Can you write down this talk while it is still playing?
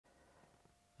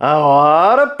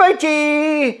What about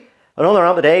you? Another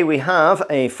ramp today. We have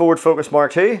a Ford Focus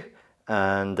Mark II,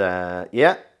 and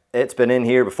yeah, it's been in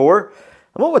here before.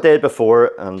 And what we did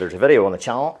before, and there's a video on the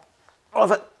channel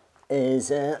of it,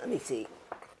 is let me see,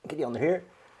 get you under here.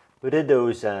 We did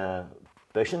those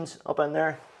bushings up in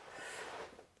there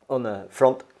on the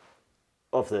front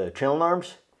of the trailing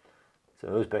arms. So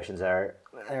those bushings are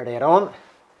dead on.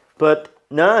 But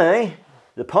now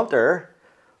the punter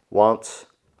wants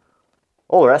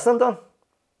all the rest of them done.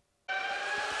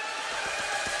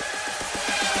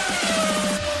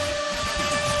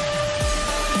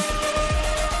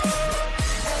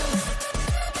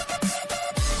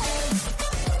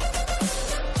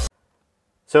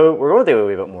 So we're going to do a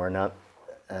wee bit more than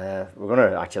that. We're going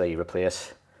to actually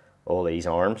replace all these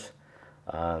arms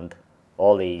and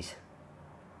all these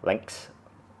links,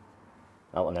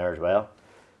 that one there as well.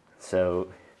 So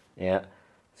yeah,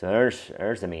 so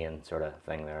there's the main sort of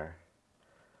thing there.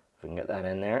 If we can get that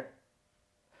in there.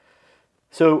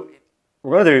 So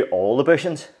we're going to do all the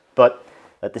bushings, but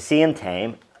at the same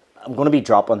time, I'm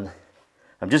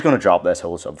just going to drop this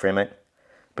whole subframe out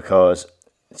because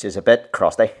it's just a bit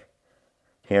crusty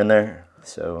here and there.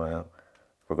 So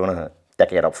we're going to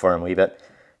deck it up for him a wee bit,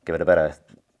 give it a bit of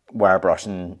wire brush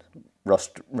and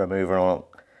rust remover on it,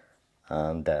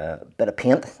 and a bit of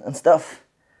paint and stuff.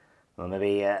 We'll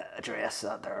maybe address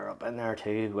that there up in there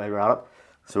too while we're at it.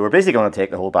 So we're basically going to take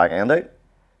the whole back end out.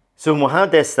 So when we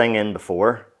had this thing in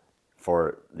before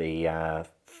for the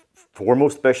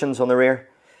foremost bushings on the rear,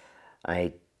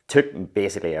 I took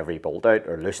basically every bolt out,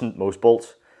 or loosened most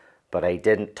bolts, but I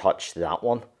didn't touch that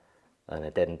one, and I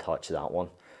didn't touch that one,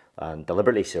 and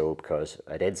deliberately so, because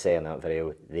I did say in that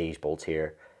video these bolts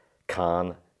here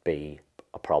can be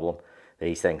a problem.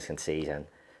 These things can seize in,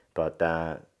 but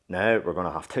now we're going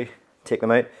to have to take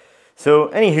them out. So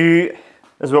anywho,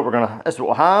 this is what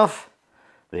we'll have.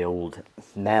 The old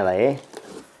melee.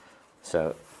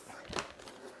 So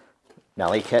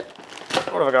melee kit.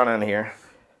 What have I got in here?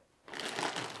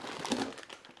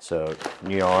 So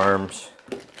new arms,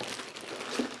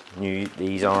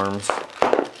 these arms,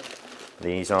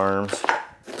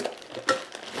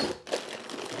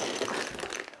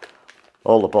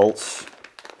 all the bolts,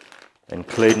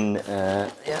 including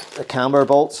yeah, the camber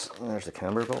bolts. There's the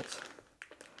camber bolts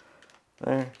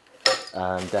there,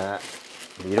 and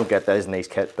you don't get those in these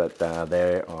kits, but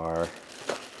they are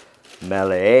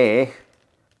melee.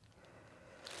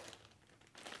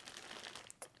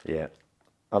 Yeah,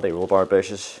 anti-roll bar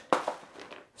bushes.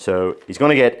 So he's going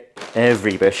to get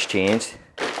every bush changed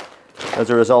as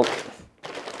a result.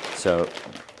 So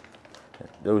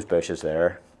those bushes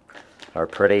there are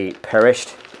pretty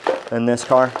perished in this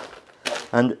car.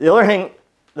 And the other thing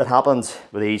that happens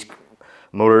with these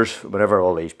motors, whenever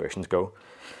all these bushings go,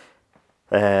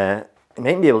 you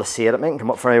mightn't be able to see it, it mightn't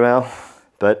come up very well,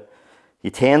 but you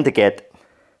tend to get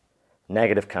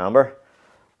negative camber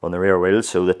on the rear wheels.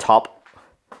 So the top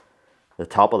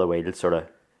of the wheel sort of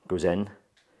goes in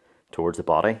towards the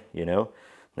body, you know.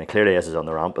 Now clearly this is on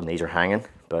the ramp and these are hanging,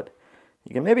 but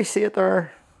you can maybe see it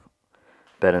there.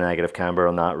 Bit of negative camber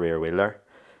on that rear wheel there.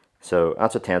 So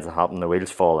that's what tends to happen, the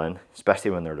wheels fall in,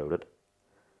 especially when they're loaded.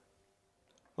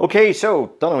 Okay,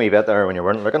 so done a wee bit there when you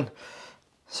weren't looking.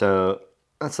 So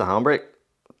that's the handbrake.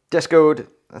 Discoed,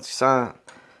 that's not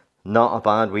a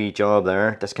bad wee job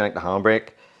there. Disconnect the handbrake.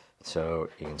 So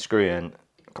you can screw in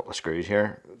a couple of screws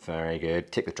here, very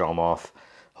good. Take the drum off,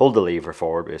 hold the lever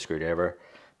forward with a screwdriver,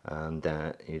 and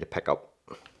you need to pick up,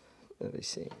 let me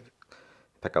see,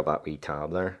 pick up that wee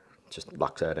tab there, just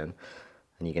locks that in.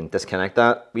 And you can disconnect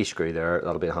that wee screw there,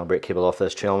 that'll be the handbrake cable off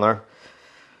this trailing there.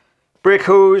 Brake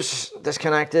hose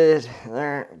disconnected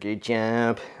there, good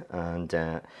job. And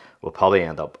we'll probably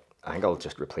end up, I think I'll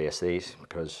just replace these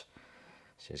because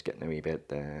it's just getting a wee bit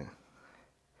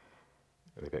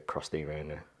crusty around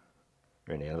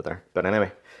the end of it there. But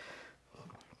anyway,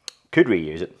 could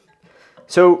reuse it.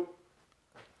 So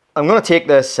I'm going to take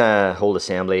this whole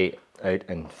assembly out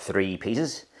in 3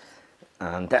 pieces.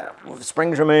 And with the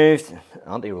springs removed,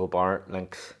 anti-roll bar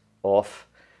links off,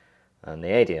 and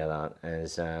the idea of that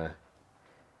is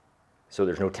so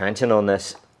there's no tension on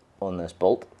this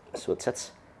bolt, so it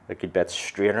sits a good bit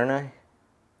straighter now,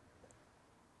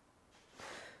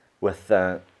 with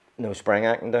no spring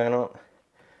acting down on it.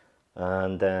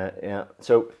 And yeah,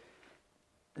 so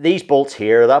these bolts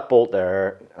here, that bolt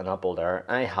there, and that bolt there,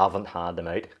 I haven't had them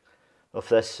out of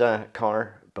this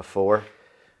car before.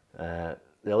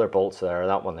 The other bolts there,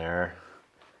 that one there,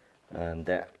 and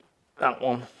that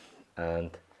one, and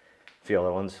a few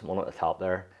other ones, one at the top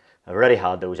there. I've already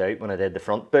had those out when I did the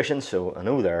front bushings, so I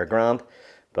know they're grand,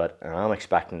 but I'm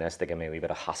expecting this to give me a wee bit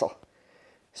of hassle.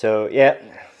 So yeah,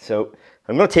 so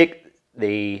I'm going to take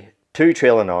the two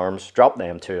trailing arms, drop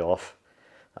them two off,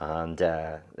 and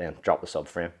then drop the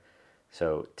subframe.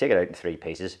 So take it out in three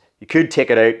pieces. You could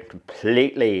take it out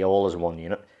completely all as one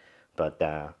unit, but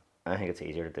I think it's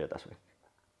easier to do it this way.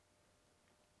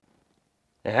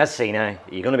 Now, let's see now.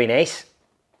 Are you going to be nice?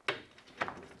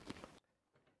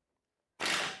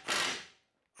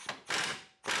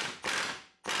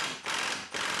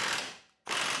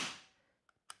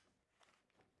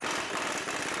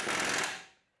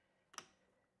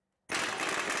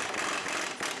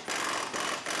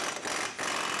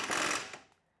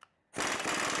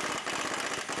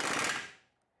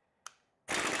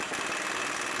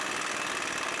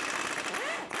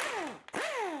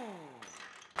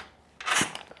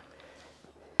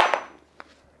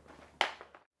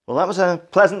 Well, that was a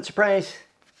pleasant surprise.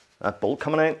 That bolt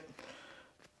coming out.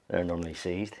 They're normally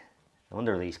seized. I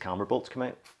wonder if these camber bolts come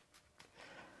out.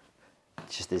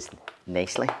 It's just as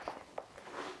nicely.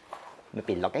 Might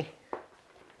be lucky.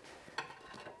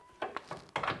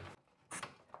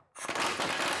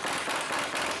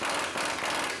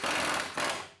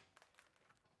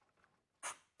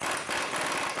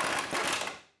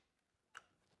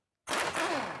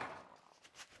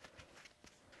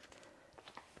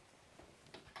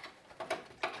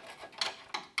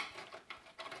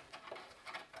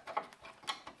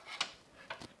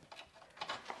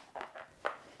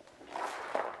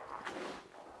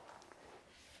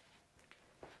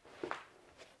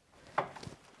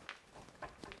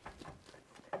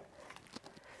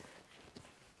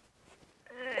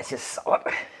 It's just solid.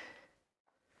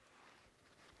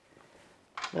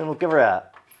 Then we'll give her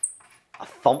a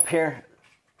thump here.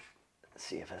 Let's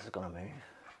see if this is going to move.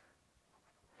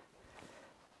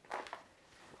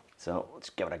 So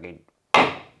let's give it a good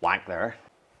whack there.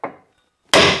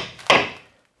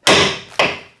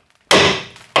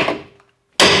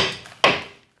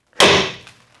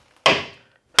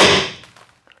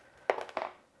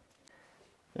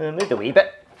 And move the wee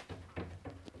bit.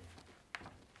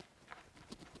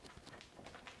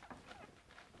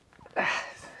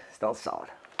 Still solid.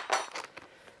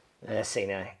 Let's see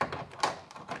now.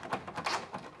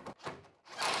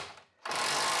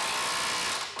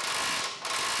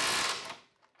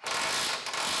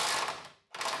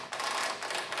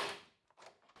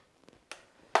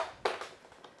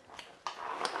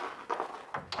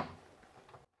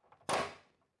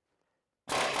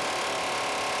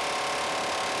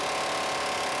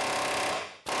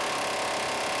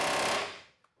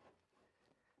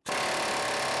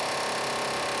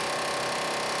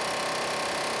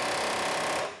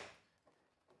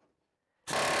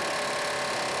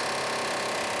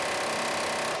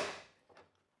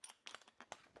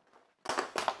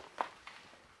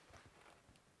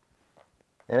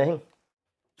 Anything?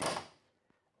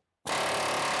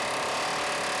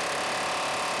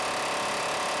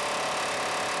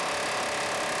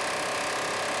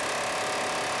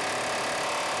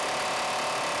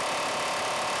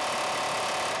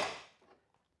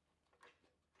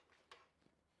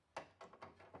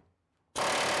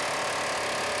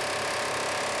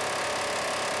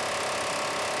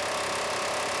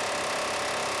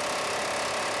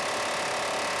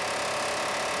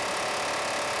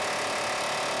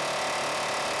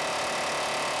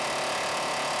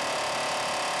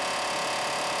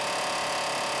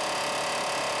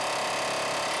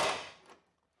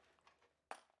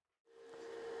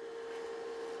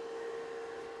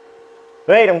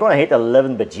 Right, I'm going to hit the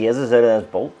living bejesus out of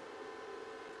this bolt.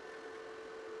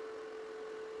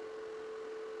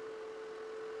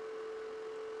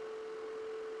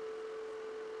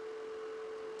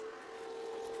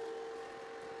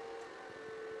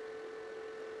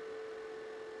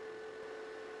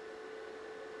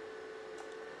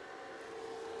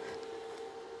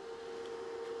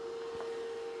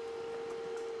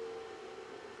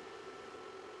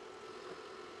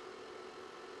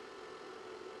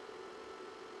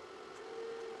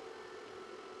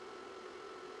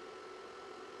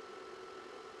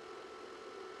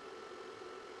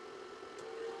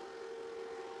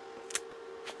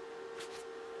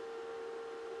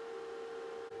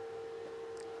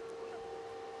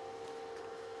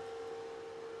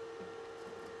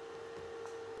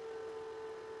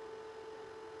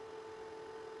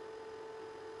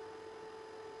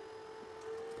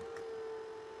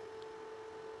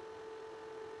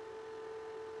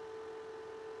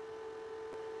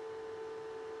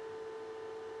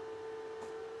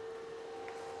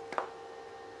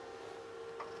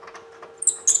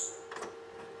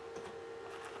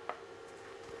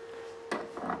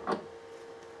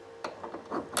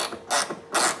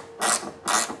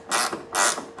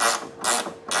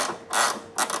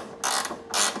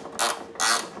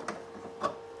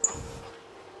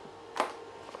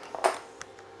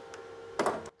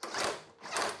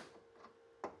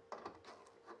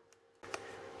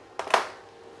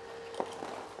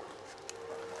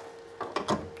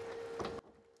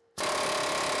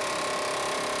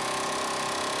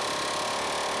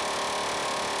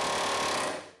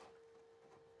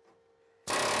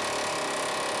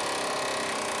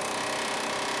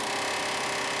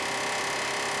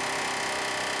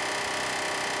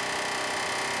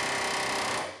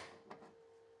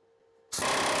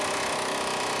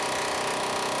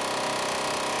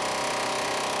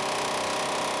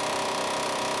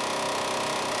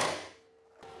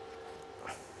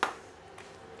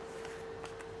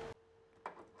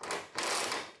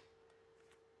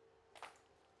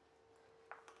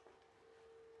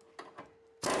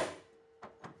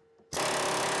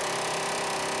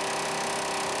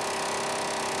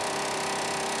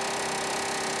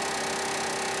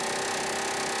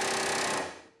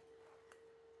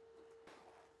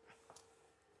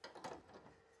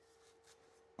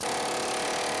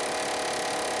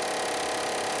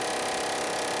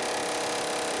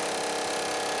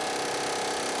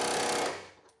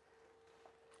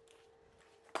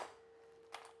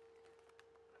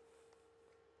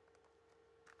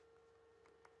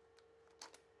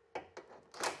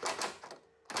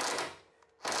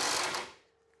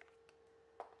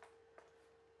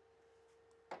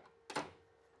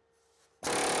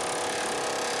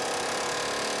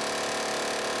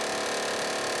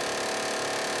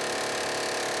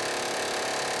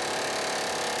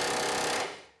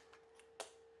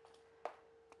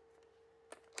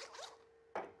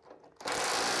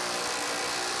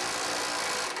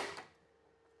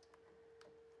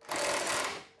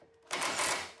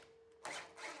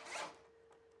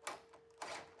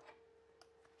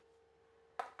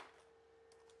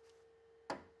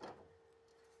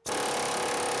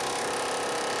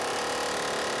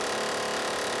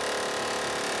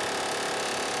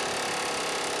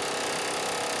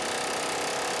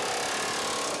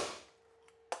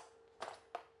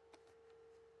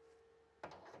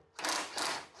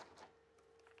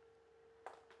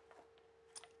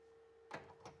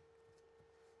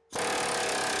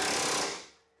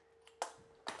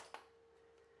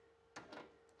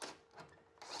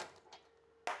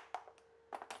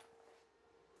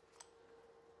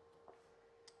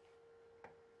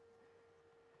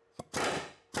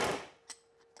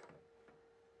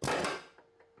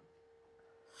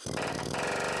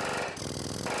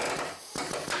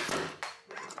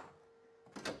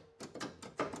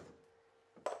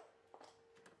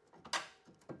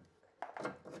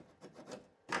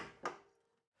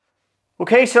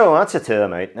 Okay, so that's the two of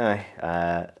them out now.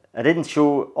 I didn't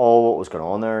show all what was going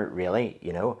on there, really,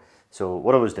 you know. So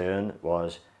what I was doing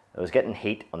was I was getting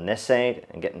heat on this side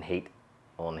and getting heat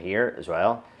on here as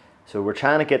well. So we're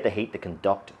trying to get the heat to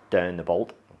conduct down the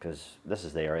bolt, because this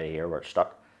is the area here where it's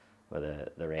stuck with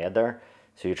the red there.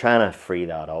 So you're trying to free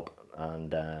that up,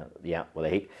 and yeah, with the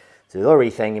heat. So the other wee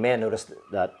thing, you may have noticed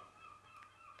that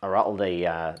I rattled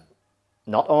the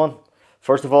nut on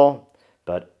first of all,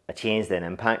 but I changed the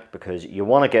impact because you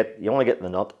want to get the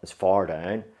nut as far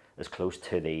down, as close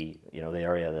to the the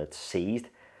area that's seized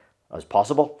as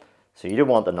possible. So you don't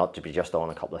want the nut to be just on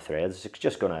a couple of threads. It's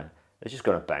just gonna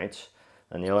bounce.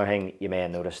 And the other thing you may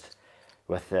have noticed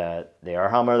with the air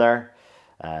hammer there,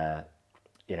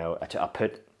 you know, I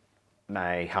put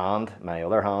my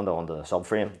other hand onto the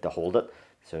subframe to hold it.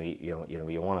 So you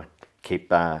want to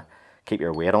keep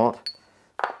your weight on it.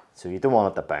 So you don't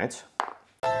want it to bounce.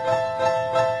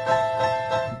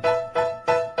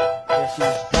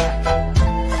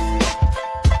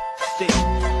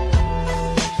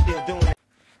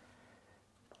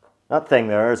 That thing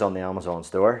there is on the Amazon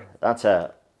store. That's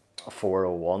a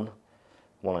 401,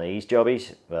 one of these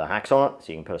jobbies with a hex on it,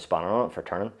 so you can put a spanner on it for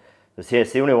turning. It's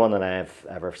the only one that I've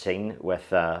ever seen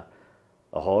with a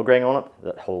hog ring on it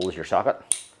that holds your socket.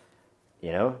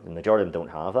 You know, the majority of them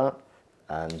don't have that,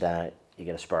 and you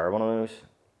get a spare one of those,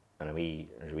 and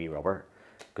there's a wee rubber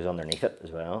goes underneath it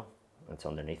as well. It's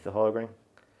underneath the hog ring.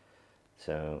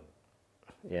 So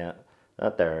yeah,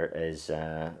 that there is.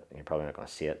 You're probably not going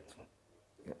to see it.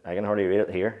 I can hardly read it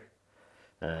here.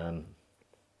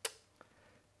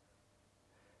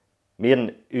 Made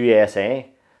in USA.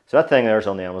 So that thing there's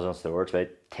on the Amazon store. It's about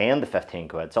 10 to 15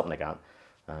 quid, something like that.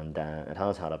 And it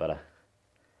has had a bit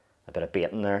of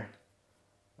bait in there,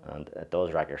 and it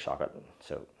does rack your socket.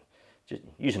 So just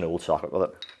use an old socket with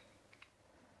it.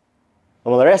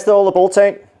 And with the rest of all the bolts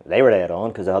out, they were dead on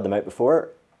because I had them out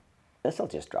before. This will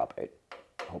just drop out,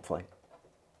 hopefully.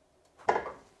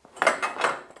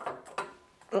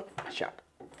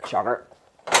 Shocker.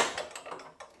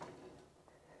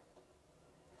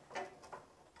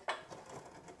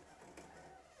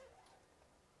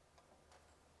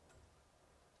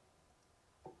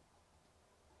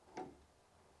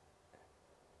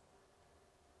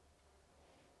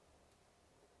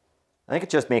 I think it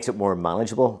just makes it more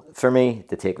manageable for me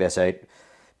to take this out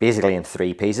basically in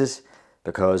 3 pieces,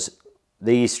 because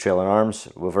these trailer arms,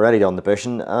 we've already done the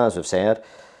bushing, as we've said,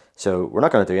 so we're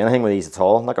not going to do anything with these at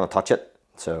all. I'm not going to touch it.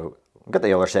 So we'll get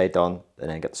the other side done and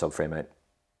then get the subframe out.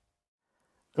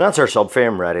 And that's our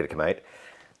subframe ready to come out.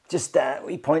 Just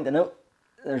we point to note,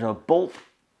 there's a bolt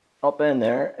up in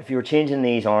there. If you were changing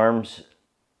these arms,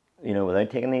 you know,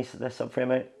 without taking this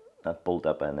subframe out, that bolt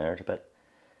up in there is a bit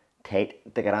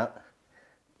tight to get at,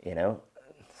 you know.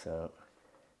 So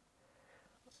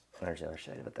there's the other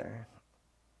side of it there.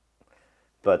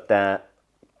 But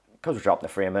because we're dropping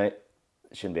the frame out,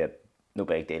 it shouldn't be no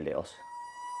big deal to us.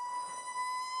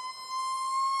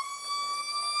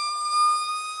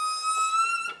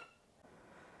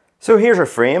 So here's our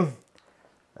frame,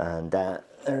 and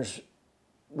there's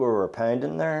where we're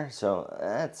pounding there. So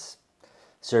that's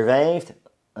survived.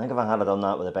 I think if I had done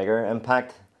that with a bigger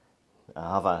impact,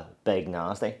 I have a big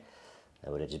nasty, I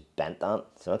would have just bent that.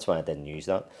 So that's why I didn't use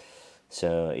that.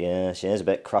 So yeah, she is a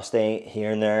bit crusty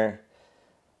here and there,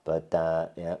 but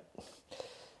yeah.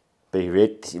 But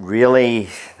really,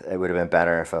 it would have been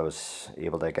better if I was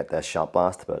able to get this shot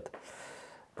blast, but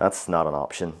that's not an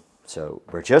option. So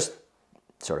we're just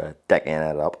sort of decking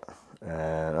it up.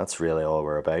 That's really all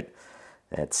we're about.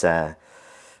 It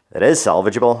is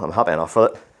salvageable. I'm happy enough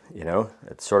with it. You know,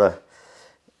 it's sort of,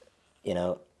 you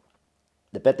know,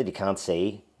 the bit that you can't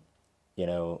see, you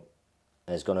know,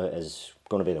 is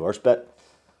gonna be the worst bit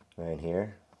around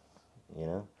here. You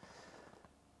know,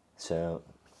 so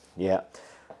yeah.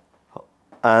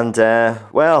 And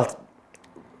well,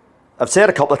 I've said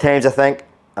a couple of times, I think,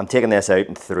 I'm taking this out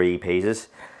in 3 pieces.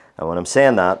 And when I'm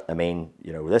saying that, I mean,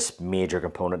 you know, this major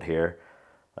component here,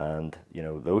 and, you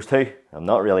know, those two. I'm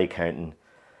not really counting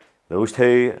those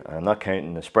two. I'm not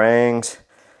counting the springs.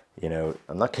 You know,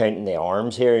 I'm not counting the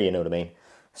arms here, you know what I mean?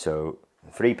 So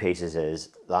 3 pieces is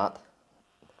that,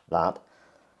 that,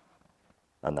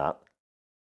 and that.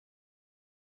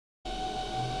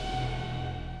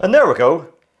 And there we go.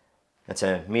 It's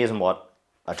amazing what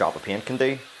a drop of paint can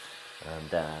do,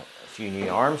 and a few new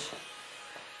arms.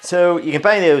 So you can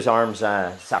buy those arms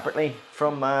separately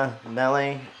from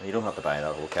Melee. You don't have to buy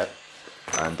that whole kit.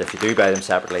 And if you do buy them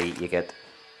separately, you get,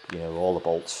 you know, all the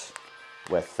bolts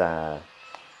with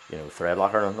you know, thread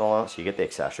locker and all that. So you get the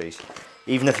accessories,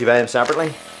 even if you buy them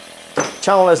separately.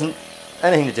 Channel isn't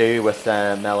anything to do with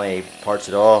melee parts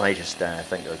at all. I just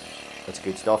think that's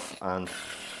good stuff, and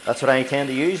that's what I tend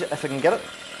to use if I can get it.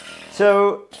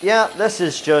 So yeah, this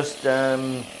is just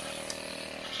it's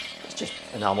just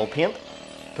enamel paint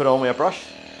put on with a brush.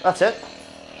 That's it.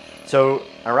 So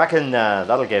I reckon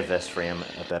that'll give this frame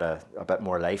a bit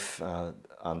more life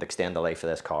and extend the life of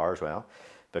this car as well,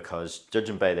 because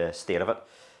judging by the state of it,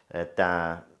 it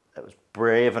was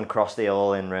brave and crusty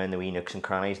all in around the wee nooks and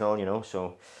crannies and all, you know.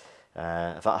 So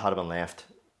if that had been left,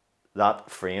 that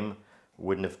frame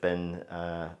wouldn't have been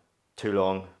too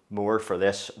long more for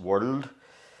this world.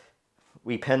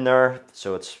 Wee pin there,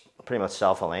 so it's pretty much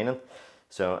self-aligning.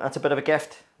 So that's a bit of a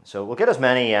gift. So we'll get as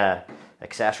many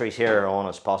accessories here on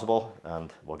as possible,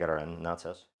 and we'll get her in, and that's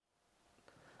it.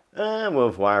 And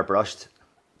we've wire brushed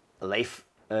the life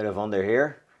out of under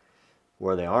here,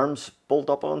 where the arms bolt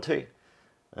up onto,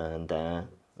 and it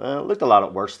looked a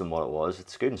lot worse than what it was.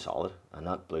 It's good and solid, and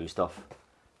that blue stuff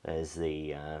is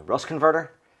the rust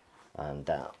converter, and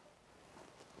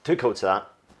 2 coats of that,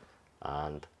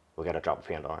 and we'll get a drop of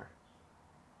paint on her.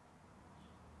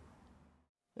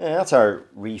 Yeah, that's our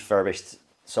refurbished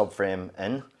subframe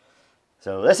in.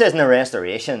 So this isn't a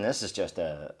restoration, this is just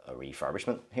a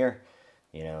refurbishment here.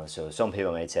 You know, so some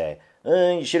people might say,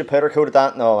 you should have powder coated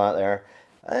that and all that there.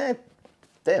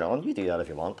 Dead on, you do that if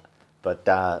you want. But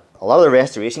a lot of the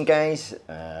restoration guys,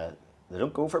 they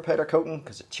don't go for powder coating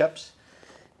because it chips,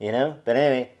 you know. But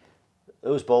anyway,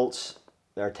 those bolts,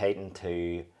 they're tightened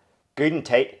to good and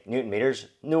tight Newton meters.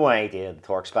 No idea the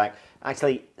torque spec.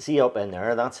 Actually, see up in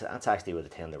there, that's actually where they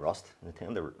tend to rust.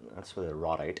 That's where they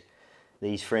rot out.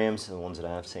 These frames, the ones that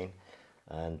I've seen.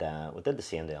 And we did the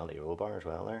same to the anti-roll bar as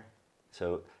well there.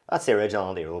 So that's the original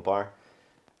anti-roll bar.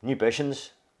 New bushings,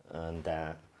 and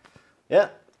yeah,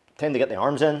 time to get the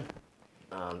arms in.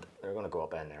 And they're going to go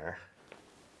up in there,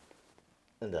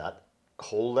 into that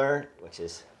hole there, which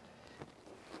is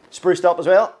spruced up as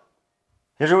well.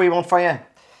 Here's what we want for you.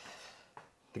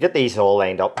 To get these all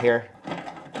lined up here,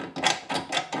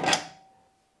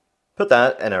 put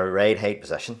that in a right height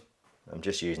position. I'm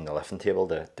just using the lifting table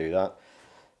to do that.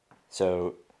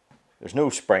 So there's no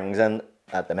springs in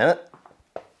at the minute.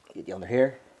 Get you under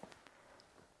here.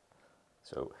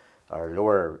 So our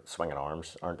lower swinging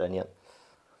arms aren't in yet.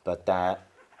 But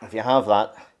if you have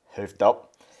that hoofed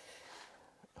up,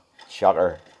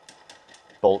 shocker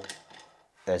bolt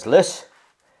is loose.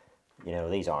 You know,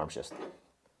 these arms just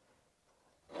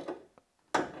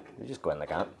go in like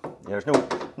that. There's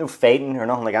no fading or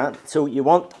nothing like that. So you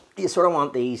sort of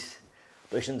want these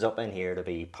bushings up in here to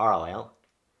be parallel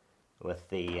with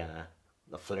the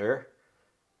flare.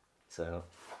 So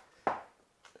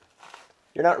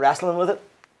you're not wrestling with it.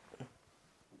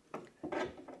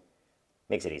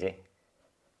 Makes it easy.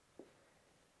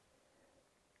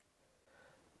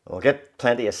 We'll get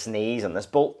plenty of sneeze on this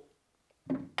bolt.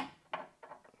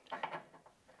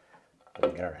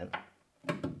 Get her in.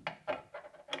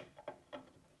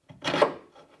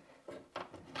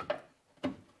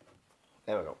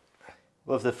 There we go.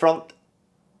 With the front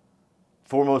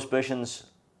foremost bushings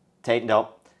tightened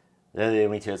up, they're the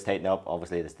only two that's tightened up.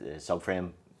 Obviously the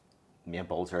subframe main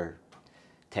bolts are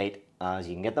tight as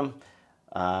you can get them.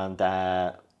 And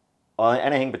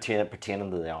anything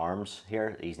pertaining to the arms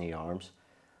here, these new arms,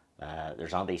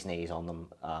 there's anti-sneeze on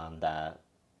them, and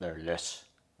they're loose.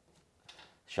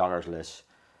 Shocker's loose.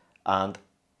 And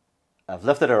I've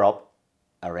lifted her up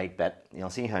a right bit. You'll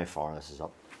see how far this is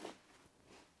up.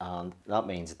 And that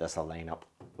means that this will line up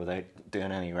without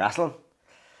doing any wrestling.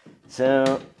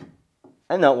 So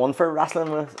I'm not one for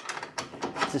wrestling with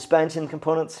suspension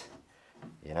components.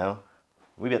 You know,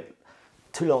 we bit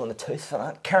too long in the tooth for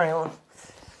that. Carry on.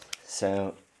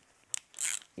 So,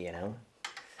 you know.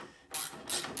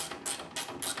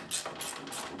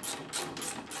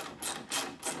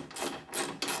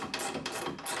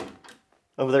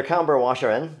 With our camber washer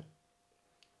in,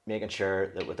 making sure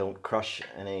that we don't crush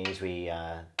any of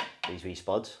these wee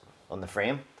spuds on the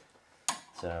frame.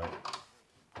 So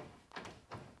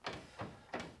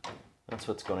that's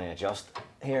what's going to adjust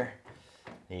here.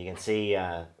 And you can see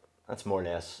that's more or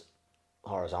less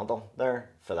horizontal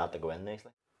there for that to go in nicely.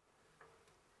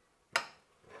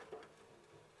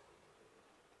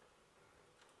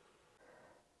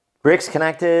 Brakes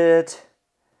connected,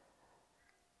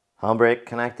 handbrake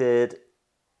connected,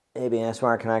 ABS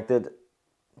wire connected,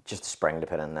 just a spring to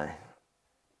put in now.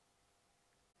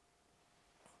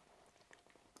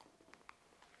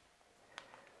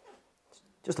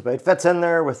 Just about fits in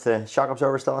there with the shock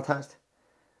absorber still attached.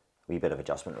 A wee bit of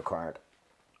adjustment required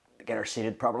to get her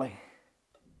seated properly.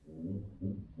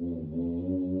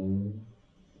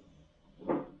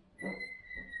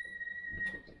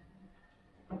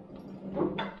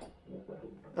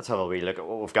 let's have a wee look at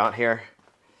what we've got here.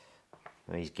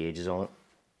 These gauges on it.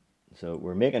 So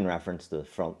we're making reference to the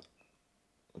front.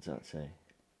 What's that say?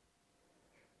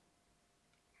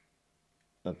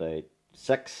 About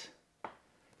 6.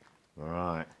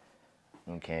 Alright.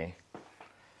 Okay.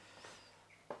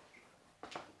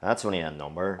 That's only a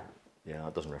number. Yeah,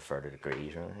 it doesn't refer to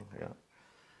degrees or anything like that.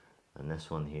 And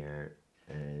this one here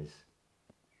is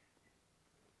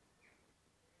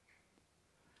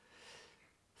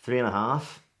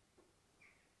 3.5,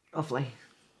 roughly.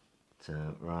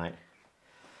 So, right.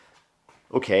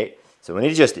 Okay, so we need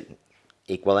to just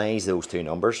equalize those two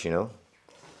numbers, you know.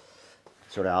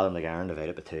 Sort of add them together and divide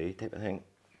it by 2 type of thing.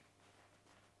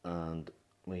 And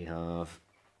we have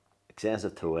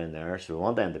excessive toe in there, so we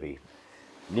want them to be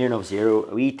near enough 0.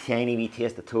 A wee tiny wee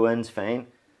taste of toe in's fine,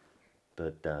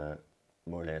 but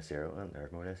more or less 0, and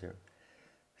there's more or less 0.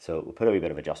 So we'll put a wee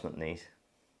bit of adjustment in these.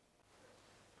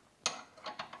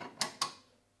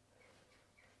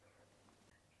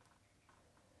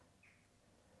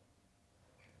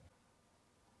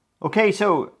 Okay,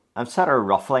 so I've set her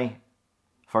roughly,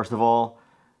 first of all,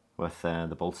 with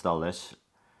the bolt still loose,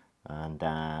 and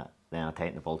then I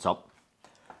tighten the bolts up.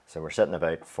 So we're sitting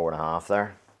about 4.5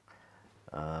 there,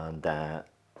 and the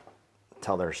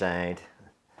other side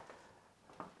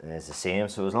is the same.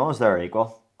 So as long as they're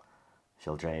equal,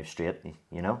 she'll drive straight,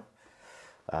 you know.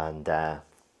 And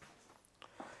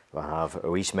we'll have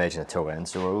a wee smidge in the toe in,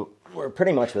 so we're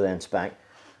pretty much within spec,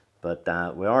 but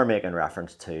we are making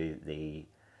reference to the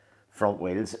front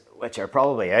wheels, which are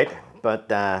probably out,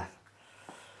 but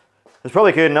it's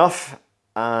probably good enough.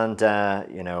 And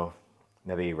you know,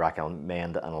 maybe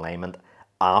recommend an alignment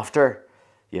after,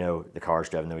 you know, the car's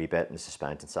driven a wee bit and the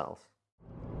suspension settles.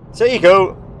 So you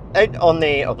go out on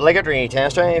the obligatory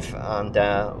test drive, and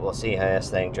we'll see how this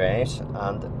thing drives.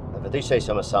 And if I do say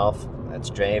so myself, it's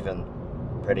driving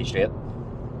pretty straight,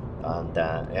 and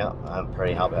yeah, I'm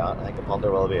pretty happy with that. I think the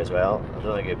punter will be as well. I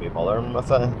don't think it'd be bothering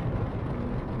with an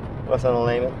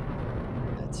alignment.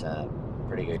 It's a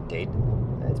pretty good date.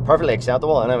 It's perfectly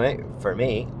acceptable anyway for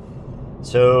me.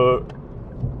 So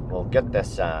we'll get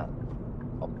this up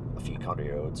a few country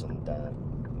roads and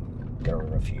get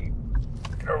over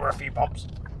a few bumps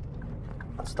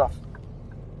and stuff.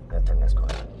 I'll turn this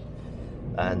corner.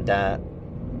 And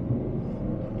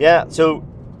yeah, so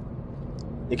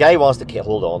the guy wants to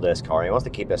hold on to this car. He wants to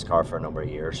keep this car for a number of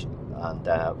years. And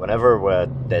whenever we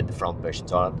did the front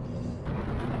bushings on it,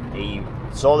 he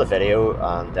saw the video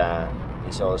and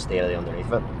he saw the state of the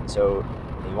underneath of it. So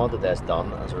he wanted this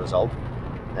done as a result.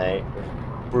 Now, there's a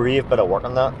brave bit of work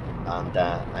on that, and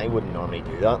I wouldn't normally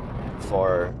do that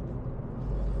for,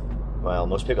 well,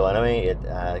 most people anyway.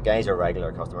 The guy's a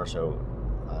regular customer, so,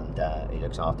 and he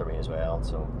looks after me as well,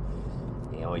 so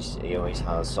he always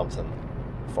has something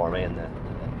for me in the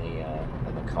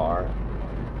car.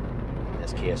 In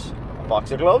this case, a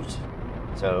box of gloves.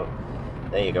 So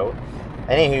there you go.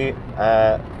 Anywho,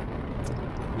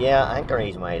 yeah, I think the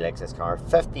reason why he likes this car,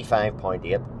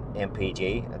 55.8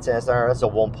 mpg. It says there, it's a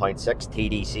 1.6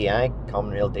 TDCi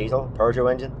common rail diesel Peugeot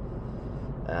engine,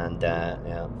 and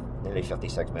yeah, nearly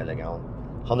 56 mil a gallon,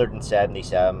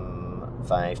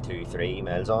 177,523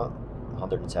 miles on it,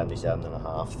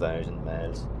 177,500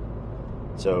 miles.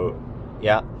 So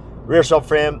yeah, rear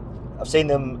subframe, I've seen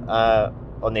them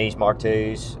on these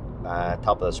Mk2s,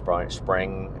 top of the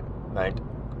spring mount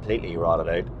completely rotted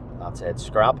out. That's it,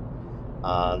 scrap.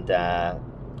 And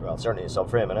well, certainly the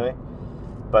subframe anyway.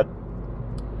 But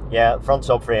yeah, front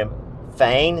subframe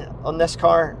fine on this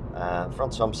car.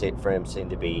 Front subframe seem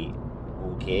to be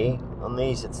okay on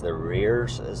these. It's the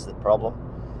rears is the problem.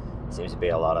 Seems to be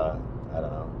a lot of, I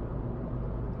don't know,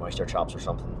 moisture traps or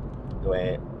something, the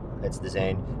way it's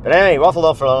designed. But anyway, waffled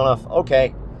on for long enough.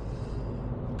 Okay,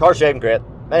 car's driving great.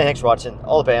 Many thanks for watching.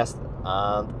 All the best,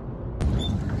 and